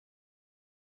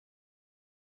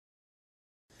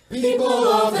People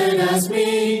often ask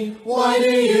me, why do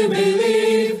you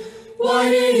believe? Why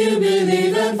do you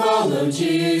believe and follow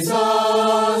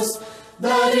Jesus?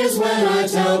 That is when I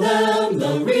tell them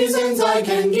the reasons I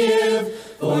can give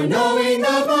for knowing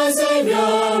that my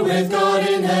Savior with God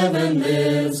in heaven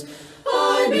lives.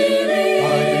 I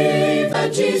believe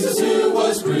that Jesus, who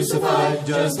was crucified,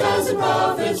 just as the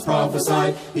prophets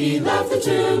prophesied, he left the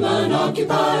tomb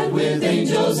unoccupied with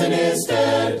angels in his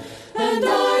stead. And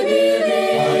I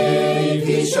believe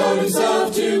he showed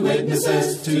himself to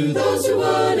witnesses, to those who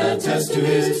would attest to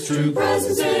his true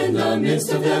presence in the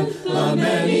midst of them, the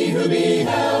many who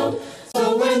beheld.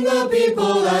 So when the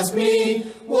people ask me,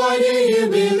 why do you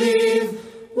believe?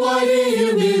 Why do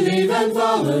you believe and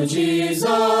follow Jesus?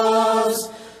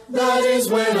 That is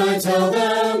when I tell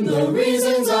them the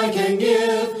reasons I can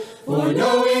give for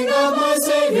knowing that my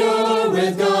Savior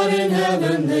with God in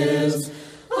heaven lives.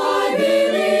 I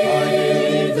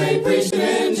believe they preached him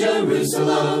in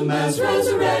Jerusalem as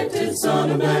resurrected Son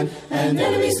of Man, and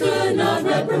enemies could not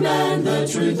reprimand the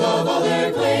truth of all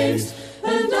their claims.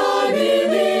 And I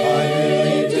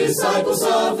believe disciples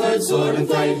suffered sword and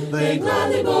flame. They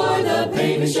gladly bore the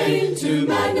pain and shame to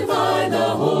magnify the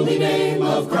holy name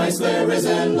of Christ their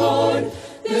risen Lord.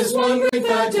 This one great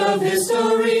fact of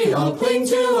history I'll cling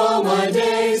to all my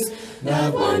days,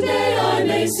 that one day I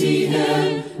may see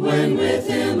him when with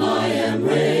him I am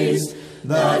raised.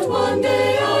 That one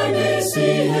day I may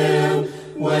see him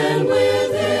when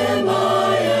with him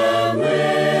I am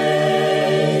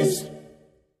raised.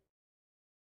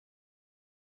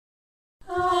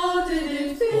 How did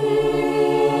it feel?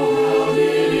 How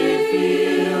did it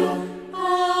feel?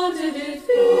 How did it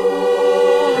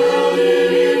feel? How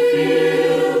did it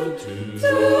feel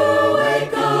to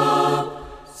wake up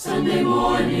Sunday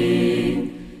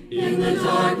morning in the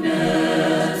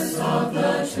darkness of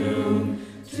the tomb,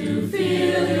 to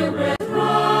feel your breath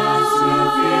rise, to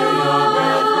feel your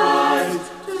breath rise,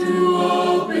 to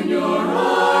open your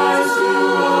eyes, to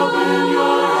open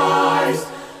your eyes.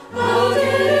 How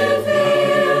did it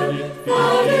feel?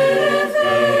 How did it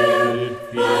feel?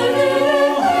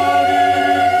 How did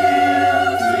it feel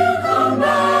to come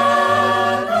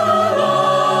back alive?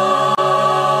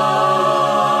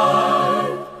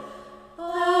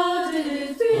 How did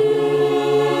it feel?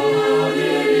 How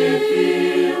did it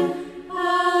feel?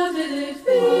 How did it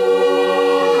feel?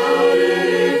 How did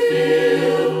it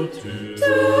feel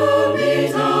to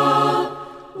meet up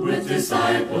with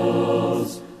disciples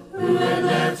who had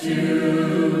left you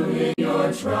in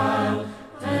your trial,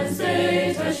 as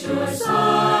they touched your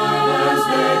side, as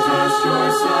they touched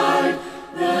your side?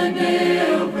 The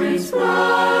nail prints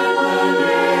bright, the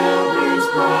nail prints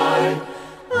bright.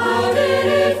 How did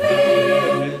it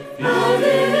feel? How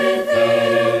did it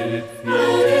feel?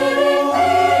 How did it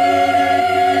feel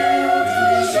to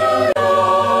show you're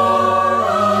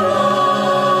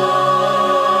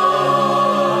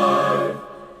alive?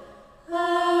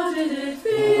 How did it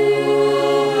feel?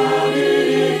 How did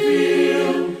it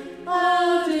feel?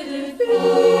 How did it feel?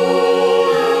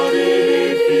 How did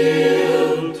it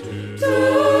feel to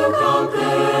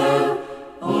conquer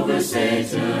over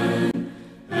Satan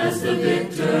as the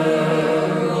victor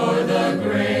o'er the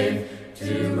grave,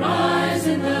 to rise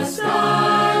in the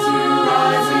sky, to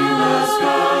rise in the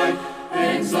sky,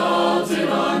 exalted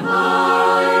on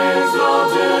high,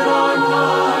 exalted on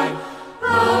high?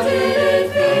 How did it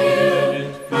feel?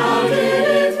 How did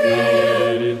it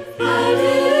feel? How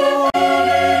did it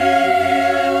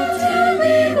feel to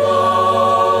be glorified?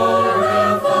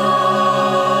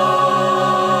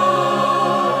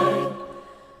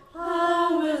 How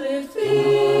will it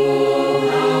feel?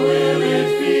 How will it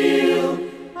feel?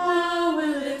 How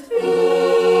will it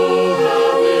feel? How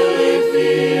will it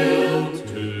feel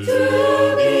to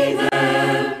be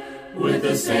there with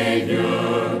the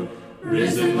Savior,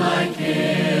 risen like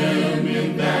him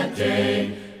in that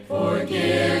day?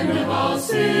 Forgiven of all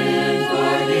sin,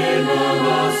 forgiven of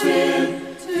all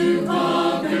sin, to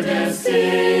conquer death's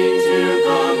sting, to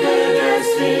conquer death's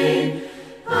sting.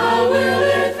 How will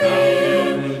it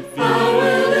feel? How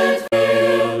will it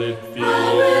feel? How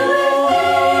will it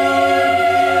feel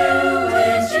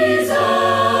with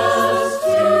Jesus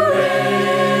to reign?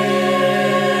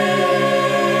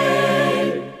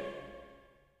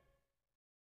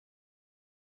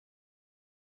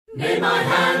 May my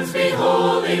hands be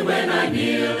holy when I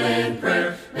kneel in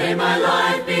prayer. May my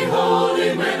life be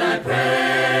holy when I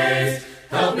praise.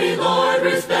 Help me, Lord,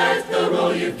 respect the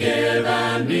role you've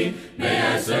given me. May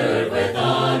I serve with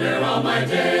honor all my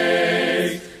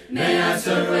days. May I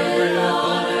serve with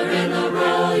honor in the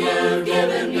role you've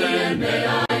given me. And may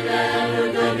I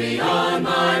never go beyond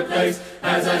my place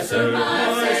as I serve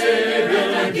my Savior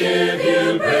and I give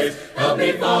you praise. Help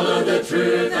me follow the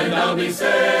truth and I'll be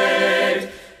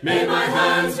saved. May my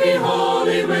hands be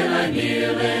holy when I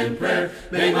kneel in prayer.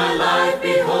 May my life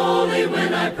be holy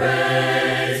when I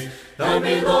praise. Help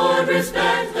me, Lord,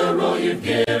 respect the role you've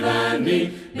given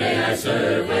me. May I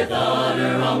serve with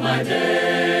honor all my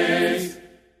days.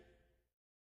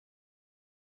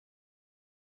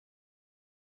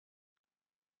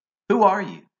 Who are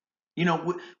you? You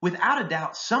know, without a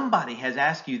doubt, somebody has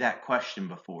asked you that question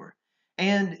before.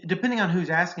 And depending on who's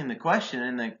asking the question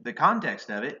and the context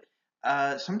of it,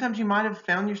 sometimes you might have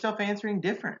found yourself answering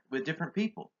different with different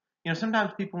people. You know,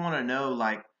 sometimes people want to know,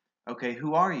 like, okay,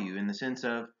 who are you, in the sense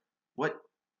of what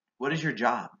is your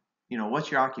job? You know,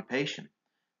 what's your occupation?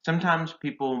 Sometimes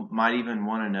people might even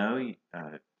want to know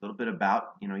a little bit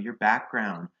about, you know, your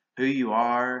background, who you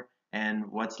are,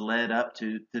 and what's led up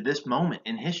to this moment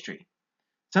in history.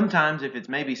 Sometimes if it's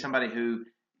maybe somebody who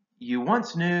you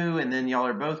once knew and then y'all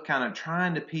are both kind of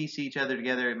trying to piece each other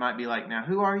together, it might be like, now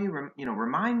who are you? You know,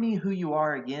 remind me who you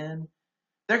are again.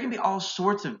 There can be all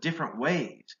sorts of different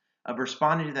ways of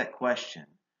responding to that question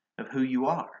of who you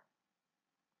are.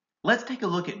 Let's take a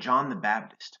look at John the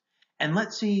Baptist, and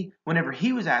let's see, whenever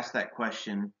he was asked that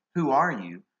question, who are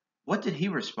you? What did he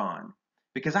respond?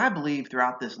 Because I believe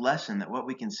throughout this lesson that what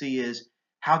we can see is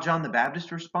how John the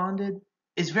Baptist responded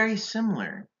is very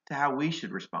similar to how we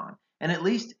should respond. And at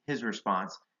least his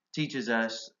response teaches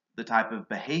us the type of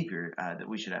behavior that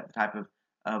we should have, the type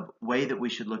of way that we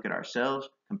should look at ourselves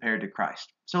compared to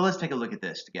Christ. So let's take a look at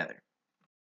this together.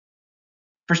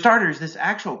 For starters, this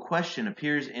actual question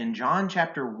appears in John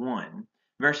chapter 1,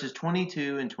 verses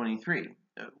 22 and 23.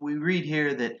 We read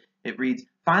here that it reads,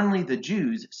 "Finally the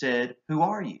Jews said, 'Who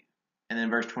are you?' And then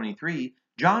verse 23,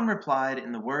 John replied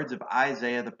in the words of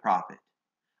Isaiah the prophet,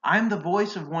 'I am the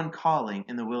voice of one calling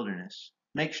in the wilderness,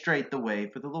 make straight the way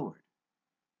for the Lord.'"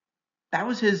 That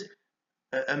was his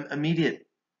immediate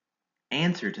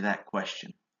answer to that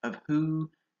question of who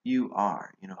you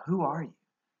are. You know, who are you?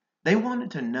 They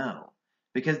wanted to know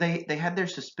because they had their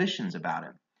suspicions about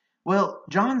him. Well,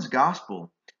 John's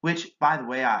gospel, which, by the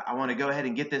way, I want to go ahead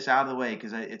and get this out of the way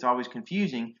because it's always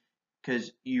confusing,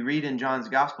 because you read in John's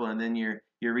gospel and then you're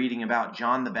reading about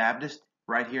John the Baptist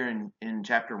right here in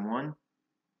chapter 1.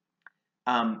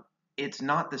 It's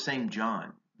not the same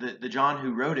John. The John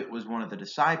who wrote it was one of the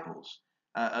disciples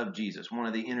of Jesus, one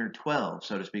of the inner 12,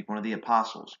 so to speak, one of the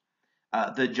apostles.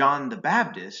 The John the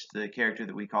Baptist, the character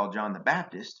that we call John the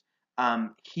Baptist,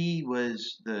 he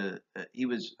was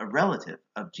a relative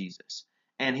of Jesus,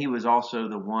 and he was also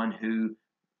the one who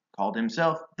called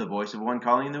himself the voice of one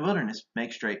calling in the wilderness,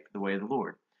 make straight the way of the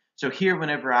Lord. So here,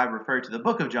 whenever I refer to the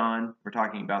book of John, we're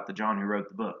talking about the John who wrote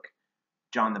the book.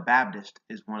 John the Baptist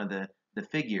is one of the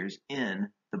figures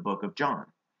in the book of John.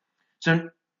 So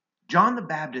John the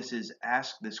Baptist is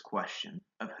asked this question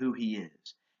of who he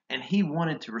is, and he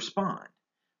wanted to respond.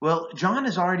 Well, John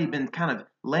has already been kind of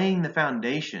laying the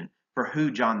foundation for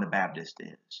who John the Baptist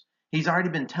is. He's already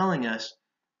been telling us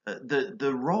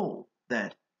the role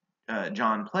that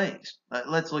John plays.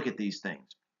 Let's look at these things.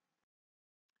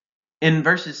 In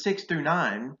verses 6 through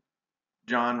 9,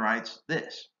 John writes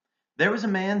this: "There was a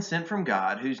man sent from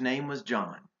God whose name was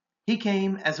John. He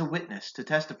came as a witness to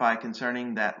testify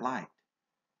concerning that light,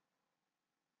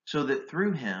 so that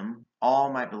through him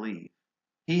all might believe.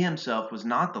 He himself was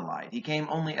not the light. He came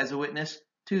only as a witness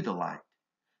to the light.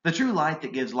 The true light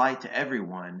that gives light to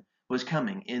everyone was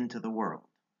coming into the world."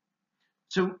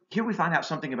 So here we find out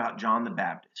something about John the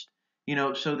Baptist. You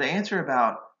know, so the answer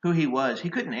about who he was,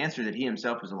 he couldn't answer that he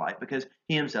himself was a light because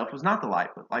he himself was not the light,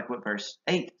 but like what verse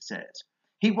 8 says.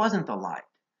 He wasn't the light,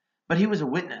 but he was a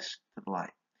witness to the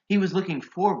light. He was looking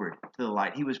forward to the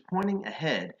light. He was pointing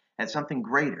ahead at something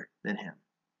greater than him.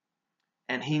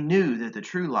 And he knew that the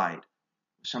true light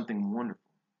was something wonderful.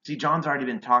 See, John's already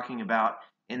been talking about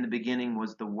in the beginning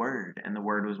was the Word, and the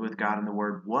Word was with God, and the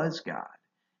Word was God.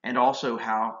 And also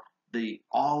how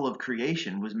all of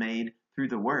creation was made through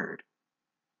the Word.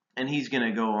 And he's going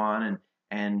to go on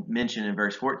and mention in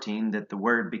verse 14 that the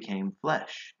Word became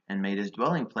flesh and made his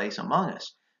dwelling place among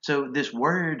us. So this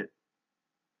Word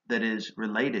that is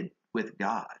related with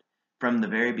God from the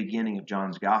very beginning of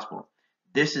John's gospel,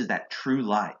 this is that true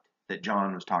light that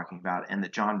John was talking about and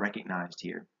that John recognized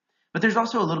here. But there's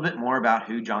also a little bit more about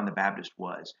who John the Baptist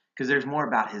was, because there's more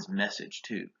about his message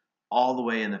too, all the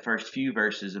way in the first few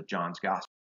verses of John's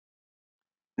gospel.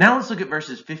 Now let's look at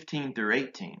verses 15 through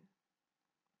 18.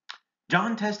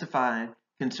 John testified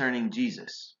concerning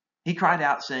Jesus. He cried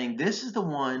out saying, "This is the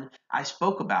one I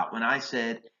spoke about when I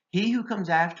said, 'He who comes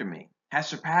after me has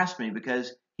surpassed me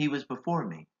because he was before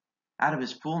me.' Out of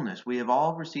his fullness we have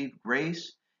all received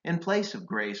grace in place of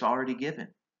grace already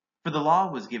given. For the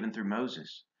law was given through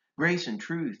Moses. Grace and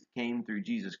truth came through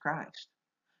Jesus Christ.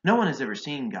 No one has ever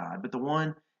seen God, but the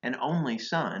one and only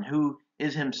Son, who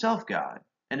is himself God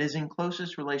and is in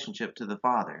closest relationship to the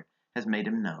Father, has made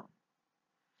him known.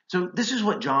 So this is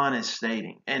what John is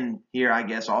stating. And here, I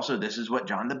guess, also this is what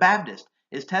John the Baptist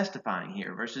is testifying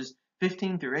here. Verses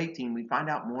 15 through 18, we find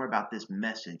out more about this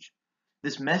message.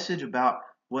 This message about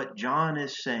what John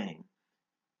is saying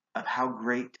of how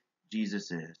great Jesus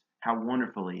is, how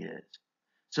wonderful he is.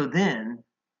 So then,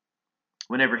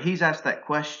 whenever he's asked that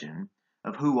question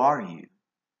of who are you,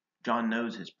 John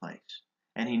knows his place,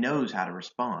 and he knows how to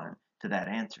respond to that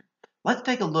answer. Let's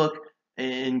take a look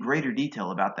in greater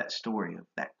detail about that story of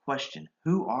that question,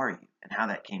 who are you, and how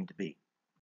that came to be.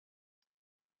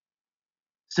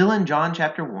 Still in John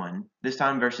chapter 1, this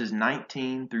time verses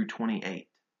 19 through 28.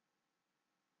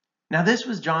 Now this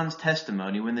was John's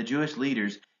testimony when the Jewish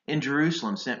leaders in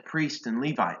Jerusalem sent priests and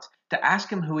Levites to ask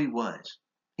him who he was.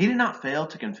 He did not fail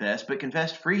to confess, but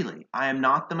confessed freely, I am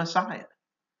not the Messiah.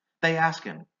 They asked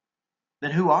him,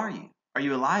 then who are you? Are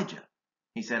you Elijah?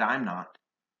 He said, I'm not.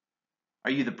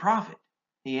 Are you the prophet?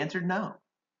 He answered, no.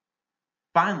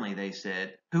 Finally, they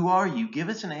said, who are you? Give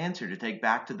us an answer to take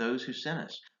back to those who sent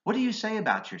us. What do you say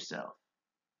about yourself?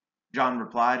 John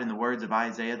replied in the words of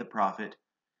Isaiah the prophet,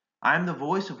 I am the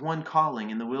voice of one calling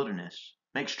in the wilderness.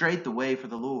 Make straight the way for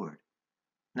the Lord.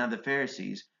 Now the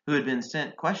Pharisees who had been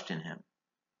sent questioned him.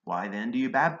 Why then do you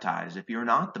baptize if you are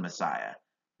not the Messiah,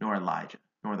 nor Elijah,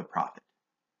 nor the prophet?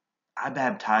 I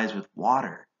baptize with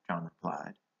water, John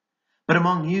replied. But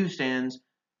among you stands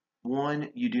one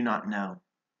you do not know.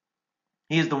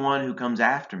 He is the one who comes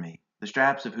after me, the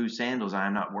straps of whose sandals I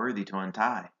am not worthy to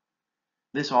untie.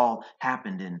 This all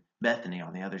happened in Bethany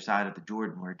on the other side of the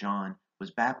Jordan where John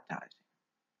was baptizing.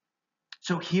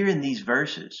 So here in these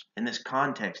verses, in this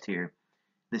context here,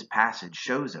 this passage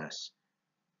shows us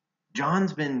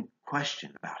John's been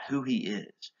questioned about who he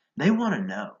is. They want to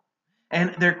know.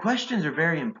 And their questions are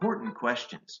very important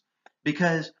questions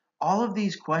because all of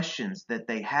these questions that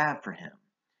they have for him,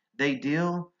 they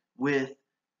deal with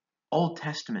Old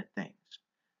Testament things.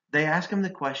 They ask him the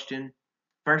question,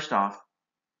 first off,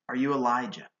 are you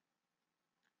Elijah?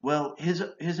 Well, his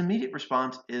immediate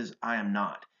response is, I am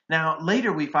not. Now,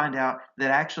 later we find out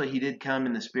that actually he did come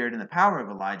in the spirit and the power of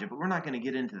Elijah, but we're not going to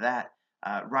get into that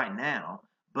right now.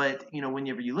 But,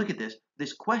 whenever you look at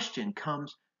this question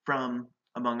comes from,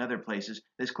 among other places,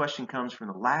 this question comes from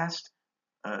the last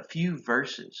few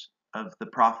verses of the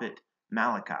prophet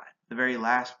Malachi, the very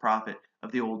last prophet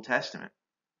of the Old Testament.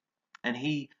 And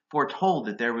he foretold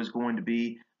that there was going to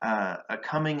be a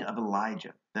coming of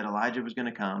Elijah, that Elijah was going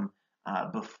to come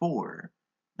before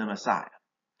the Messiah.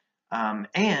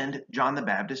 And John the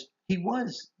Baptist, he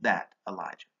was that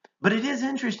Elijah. But it is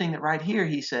interesting that right here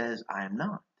he says, I am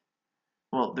not.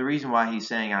 Well, the reason why he's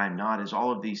saying I am not is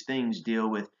all of these things deal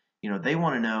with, they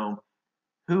want to know,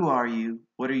 who are you?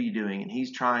 What are you doing? And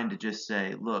he's trying to just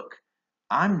say, look,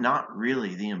 I'm not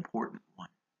really the important one.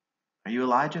 Are you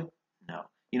Elijah? No.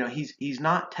 He's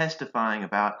not testifying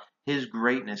about his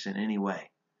greatness in any way.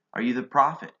 Are you the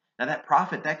prophet? Now that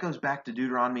prophet, that goes back to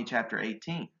Deuteronomy chapter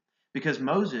 18. Because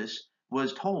Moses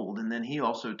was told, and then he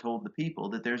also told the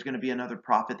people, that there's going to be another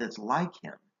prophet that's like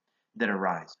him that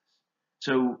arises.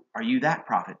 So are you that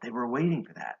prophet? They were waiting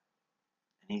for that.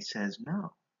 And he says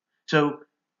no. So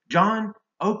John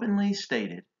openly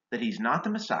stated that he's not the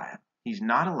Messiah, he's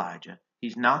not Elijah,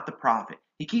 he's not the prophet.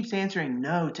 He keeps answering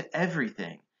no to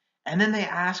everything. And then they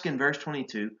ask in verse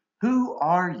 22, who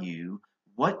are you?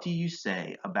 What do you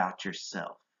say about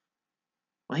yourself?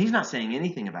 Well, he's not saying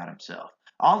anything about himself.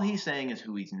 All he's saying is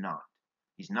who he's not.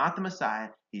 He's not the Messiah.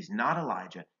 He's not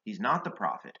Elijah. He's not the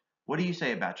prophet. What do you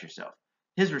say about yourself?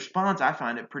 His response, I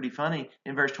find it pretty funny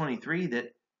in verse 23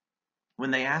 that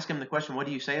when they ask him the question, what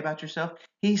do you say about yourself?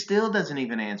 He still doesn't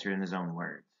even answer in his own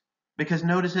words. Because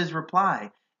notice his reply.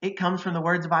 It comes from the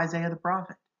words of Isaiah the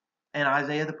prophet. And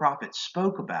Isaiah the prophet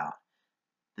spoke about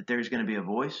that there's going to be a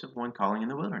voice of one calling in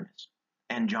the wilderness.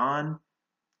 And John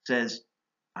says,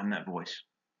 I'm that voice.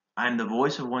 I'm the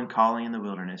voice of one calling in the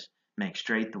wilderness. Make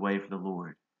straight the way for the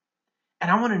Lord. And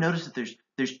I want to notice that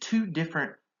there's two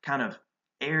different kind of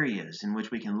areas in which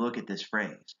we can look at this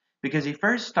phrase. Because he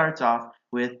first starts off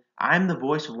with, I'm the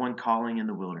voice of one calling in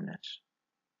the wilderness.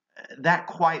 That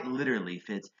quite literally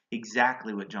fits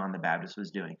exactly what John the Baptist was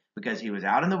doing. Because he was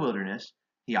out in the wilderness.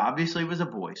 He obviously was a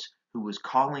voice who was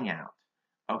calling out.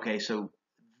 Okay, so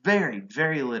very,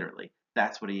 very literally,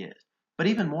 that's what he is. But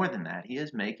even more than that, he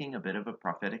is making a bit of a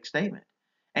prophetic statement.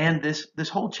 And this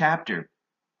whole chapter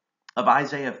of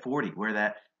Isaiah 40,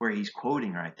 where he's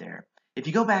quoting right there, if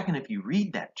you go back and if you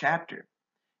read that chapter,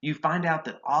 you find out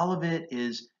that all of it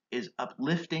is is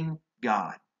uplifting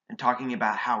God and talking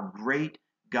about how great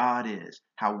God is,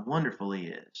 how wonderful he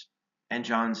is. And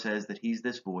John says that he's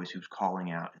this voice who's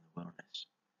calling out in the wilderness.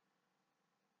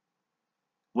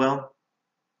 Well,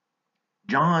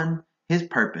 John, his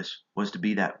purpose was to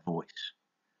be that voice.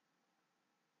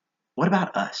 What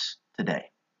about us today?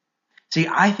 See,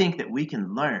 I think that we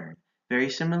can learn very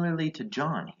similarly to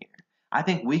John here. I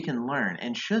think we can learn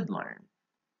and should learn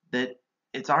that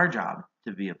it's our job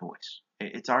to be a voice.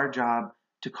 It's our job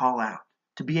to call out,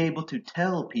 to be able to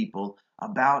tell people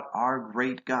about our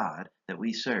great God that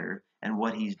we serve and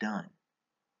what he's done.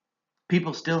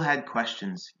 People still had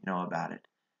questions, about it.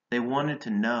 They wanted to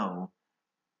know,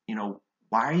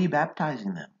 why are you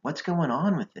baptizing them? What's going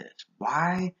on with this?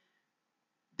 Why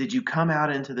did you come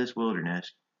out into this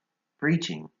wilderness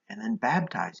preaching and then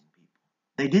baptizing people?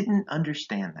 They didn't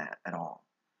understand that at all.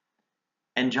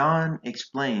 And John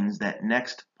explains that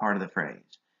next part of the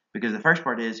phrase, because the first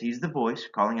part is he's the voice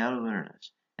calling out of the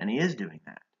wilderness, and he is doing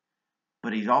that.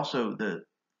 But he's also the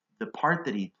part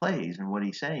that he plays, and what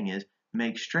he's saying is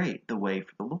make straight the way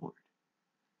for the Lord.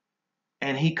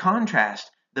 And he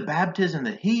contrasts the baptism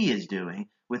that he is doing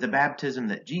with the baptism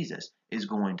that Jesus is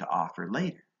going to offer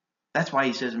later. That's why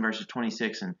he says in verses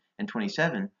 26 and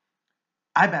 27,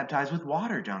 I baptize with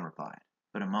water, John replied,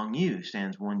 but among you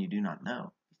stands one you do not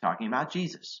know. He's talking about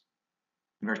Jesus.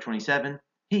 In verse 27,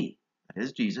 he, that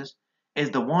is Jesus,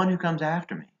 is the one who comes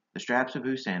after me, the straps of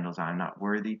whose sandals I am not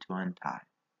worthy to untie.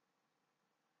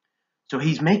 So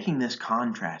he's making this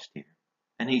contrast here,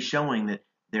 and he's showing that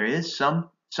there is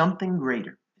something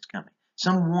greater is coming.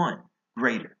 Someone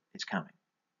greater is coming.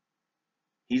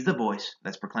 He's the voice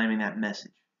that's proclaiming that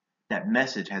message. That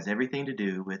message has everything to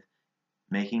do with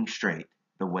making straight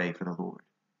the way for the Lord.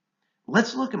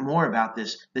 Let's look at more about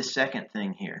this second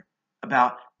thing here,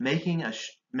 about making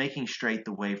straight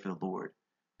the way for the Lord,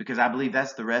 because I believe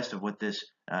that's the rest of what this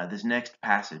next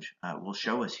passage will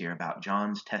show us here about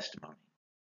John's testimony.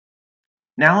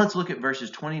 Now let's look at verses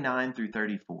 29 through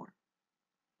 34.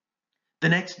 The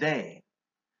next day,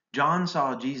 John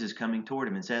saw Jesus coming toward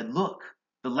him and said, Look,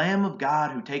 the Lamb of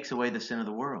God who takes away the sin of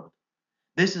the world.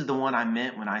 This is the one I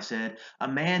meant when I said, a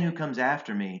man who comes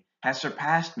after me has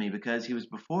surpassed me because he was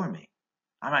before me.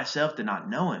 I myself did not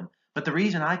know him, but the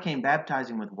reason I came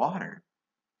baptizing with water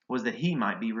was that he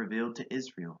might be revealed to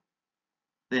Israel.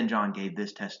 Then John gave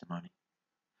this testimony.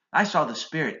 I saw the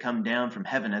Spirit come down from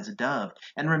heaven as a dove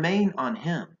and remain on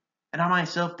him. And I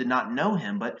myself did not know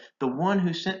him, but the one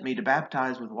who sent me to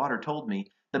baptize with water told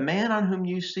me, the man on whom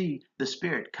you see the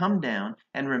Spirit come down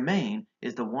and remain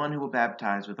is the one who will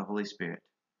baptize with the Holy Spirit.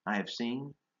 I have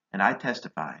seen and I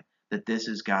testify that this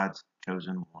is God's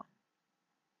chosen one.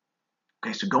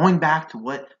 Okay, so going back to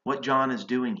what John is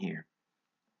doing here,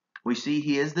 we see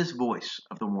he is this voice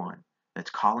of the one that's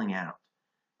calling out.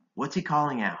 What's he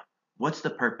calling out? What's the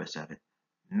purpose of it?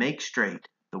 Make straight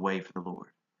the way for the Lord.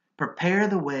 Prepare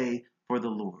the way for the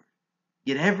Lord.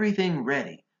 Get everything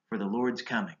ready for the Lord's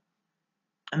coming.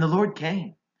 And the Lord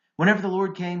came. Whenever the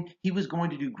Lord came, he was going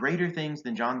to do greater things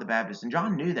than John the Baptist. And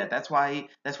John knew that. That's why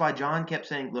John kept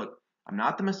saying, look, I'm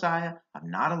not the Messiah.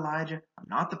 I'm not Elijah. I'm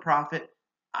not the prophet.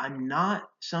 I'm not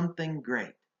something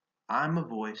great. I'm a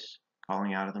voice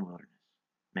calling out of the wilderness.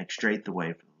 Make straight the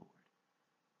way for the Lord.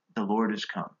 The Lord has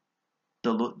come.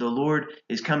 The Lord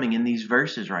is coming in these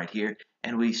verses right here,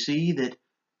 and we see the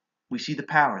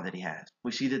power that he has.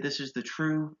 We see that this is the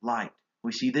true light.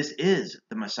 We see this is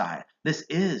the Messiah. This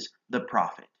is the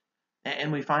prophet.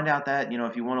 And we find out that,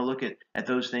 if you want to look at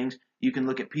those things, you can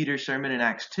look at Peter's sermon in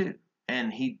Acts 2.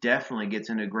 And he definitely gets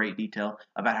into great detail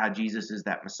about how Jesus is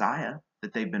that Messiah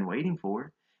that they've been waiting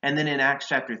for. And then in Acts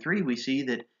chapter 3, we see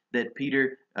that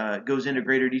Peter goes into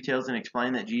greater details and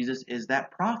explain that Jesus is that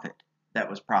prophet that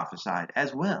was prophesied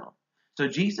as well. So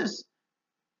Jesus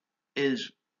is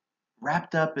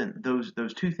wrapped up in those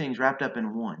two things wrapped up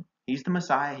in one. He's the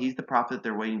Messiah. He's the prophet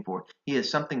they're waiting for. He is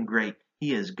something great.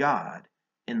 He is God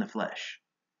in the flesh.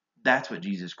 That's what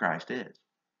Jesus Christ is.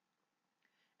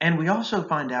 And we also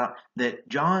find out that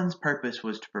John's purpose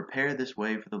was to prepare this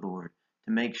way for the Lord,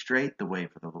 to make straight the way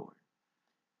for the Lord.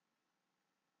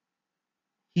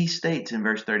 He states in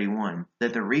verse 31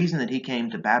 that the reason that he came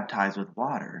to baptize with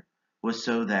water was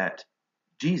so that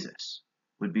Jesus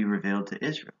would be revealed to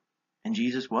Israel. And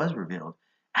Jesus was revealed.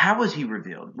 How was he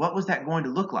revealed? What was that going to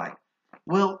look like?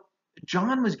 Well,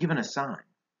 John was given a sign.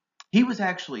 He was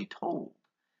actually told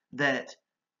that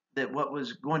what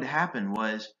was going to happen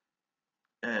was,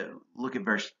 look at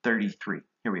verse 33.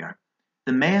 Here we are.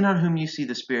 The man on whom you see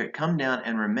the Spirit come down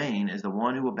and remain is the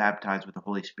one who will baptize with the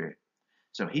Holy Spirit.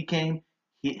 So he came.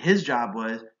 His job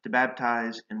was to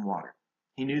baptize in water.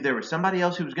 He knew there was somebody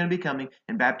else who was going to be coming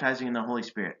and baptizing in the Holy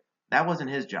Spirit. That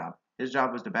wasn't his job. His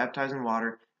job was to baptize in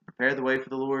water, prepare the way for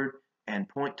the Lord, and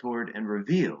point toward and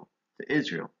reveal to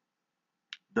Israel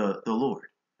the Lord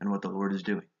and what the Lord is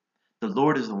doing. The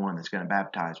Lord is the one that's going to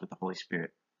baptize with the Holy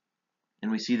Spirit. And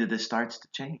we see that this starts to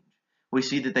change. We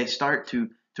see that they start to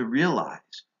realize,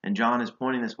 and John is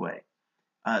pointing this way.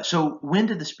 So when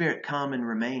did the Spirit come and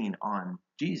remain on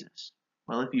Jesus?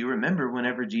 Well, if you remember,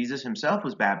 whenever Jesus himself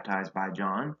was baptized by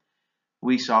John,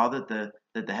 we saw that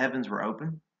the heavens were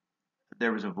open.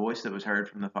 There was a voice that was heard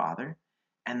from the Father.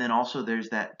 And then also there's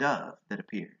that dove that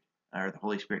appeared, or the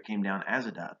Holy Spirit came down as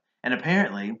a dove. And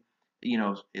apparently,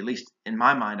 at least in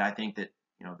my mind, I think that,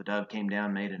 the dove came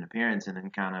down, made an appearance, and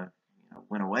then kind of,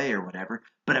 went away or whatever.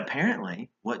 But apparently,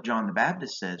 what John the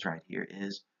Baptist says right here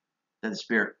is that the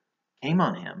Spirit came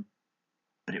on him,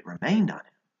 but it remained on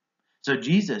him. So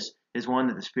Jesus is one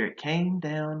that the Spirit came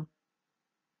down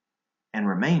and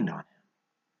remained on him.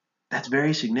 That's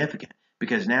very significant,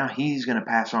 because now he's going to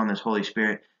pass on this Holy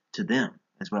Spirit to them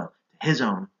as well, to his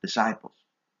own disciples.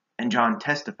 And John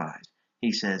testifies.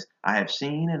 He says, I have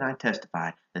seen and I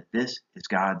testify that this is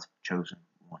God's chosen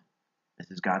one.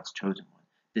 This is God's chosen one.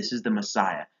 This is the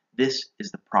Messiah. This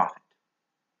is the prophet.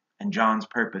 And John's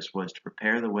purpose was to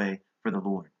prepare the way for the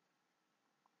Lord.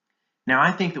 Now,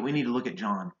 I think that we need to look at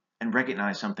John and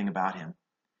recognize something about him.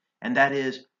 And that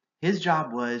is, his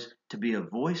job was to be a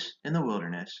voice in the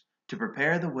wilderness, to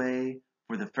prepare the way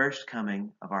for the first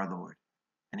coming of our Lord.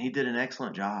 And he did an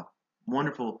excellent job.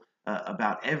 Wonderful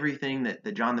about everything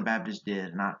that John the Baptist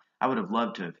did. And I would have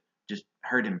loved to have just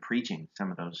heard him preaching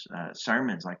some of those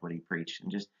sermons like what he preached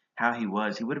and just how he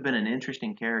was. He would have been an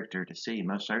interesting character to see,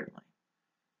 most certainly.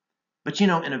 But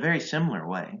in a very similar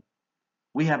way,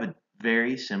 we have a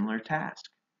very similar task.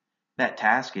 That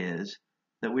task is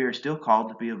that we are still called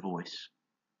to be a voice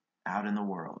out in the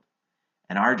world.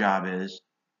 And our job is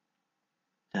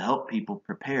to help people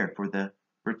prepare for the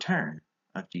return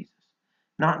of Jesus.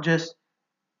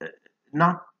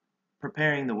 Not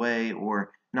preparing the way,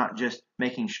 or not just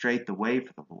making straight the way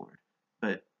for the Lord,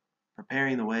 but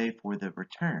preparing the way for the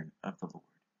return of the Lord,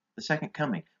 the second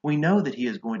coming. We know that he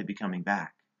is going to be coming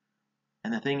back.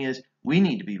 And the thing is, we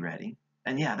need to be ready.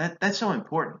 And yeah, that's so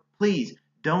important. Please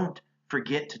don't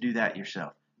forget to do that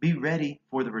yourself. Be ready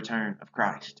for the return of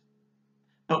Christ.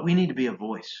 But we need to be a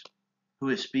voice who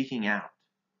is speaking out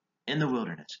in the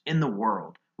wilderness, in the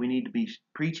world. We need to be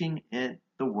preaching in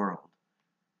the world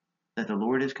that the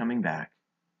Lord is coming back.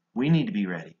 We need to be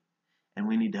ready. And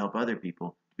we need to help other people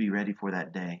to be ready for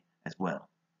that day as well.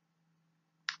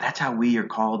 That's how we are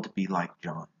called to be like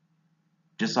John.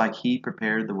 Just like he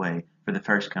prepared the way for the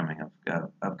first coming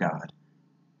of God.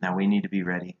 Now we need to be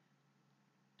ready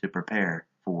to prepare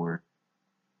for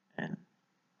and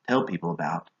tell people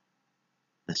about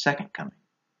the second coming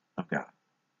of God.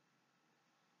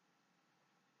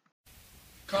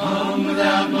 Come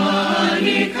without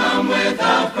money, come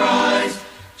without price.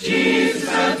 Jesus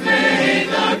has made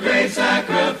the great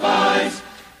sacrifice.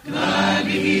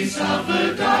 Gladly he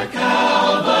suffered at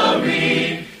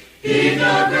Calvary. Heed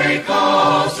the great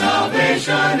call,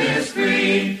 salvation is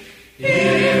free.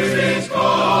 Here's his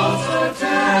call so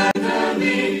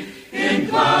tenderly.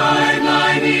 Incline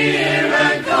thine ear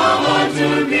and come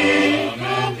unto me.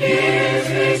 Here's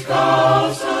his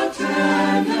call so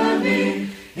tenderly.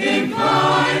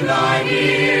 Incline thine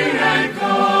ear and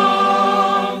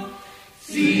come.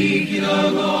 Seek ye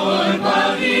the Lord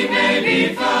while he may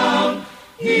be found.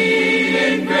 He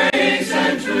in grace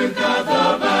and truth doth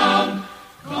abound.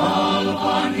 Call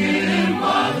upon him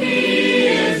while he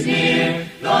is near.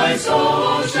 Thy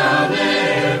soul shall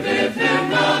live if him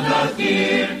thou dost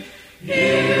fear.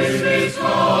 Here's his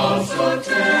call so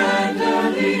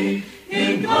tenderly.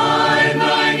 Incline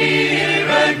thine ear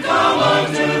and come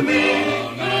unto me.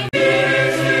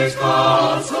 Here's his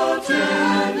call so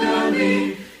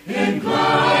tenderly.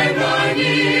 Incline thine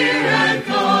ear and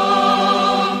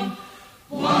come.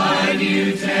 Why do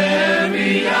you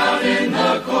tarry out in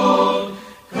the cold?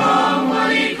 Come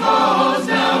when he calls,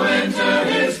 now enter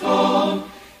his fold.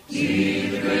 He,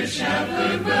 the good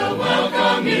shepherd, will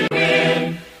welcome you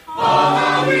in. Oh,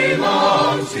 how he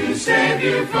longs to save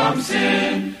you from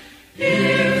sin.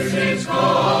 Here's his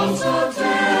call so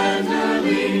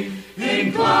tenderly.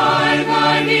 Incline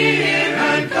thine ear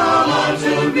and come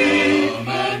unto me.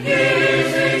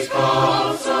 Here's his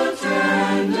call so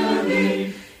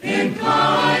tenderly.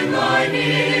 Incline thine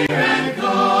ear and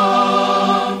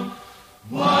come.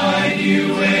 Why do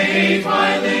you wait?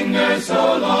 Why linger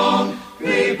so long?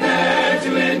 Prepare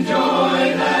to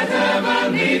enjoy that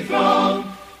heavenly throne.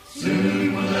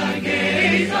 Soon will the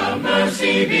gates of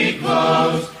mercy be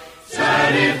closed.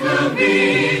 what it will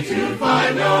be to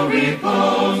find no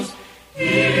repose.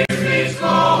 Hear his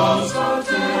call so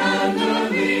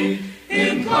tenderly,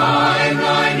 incline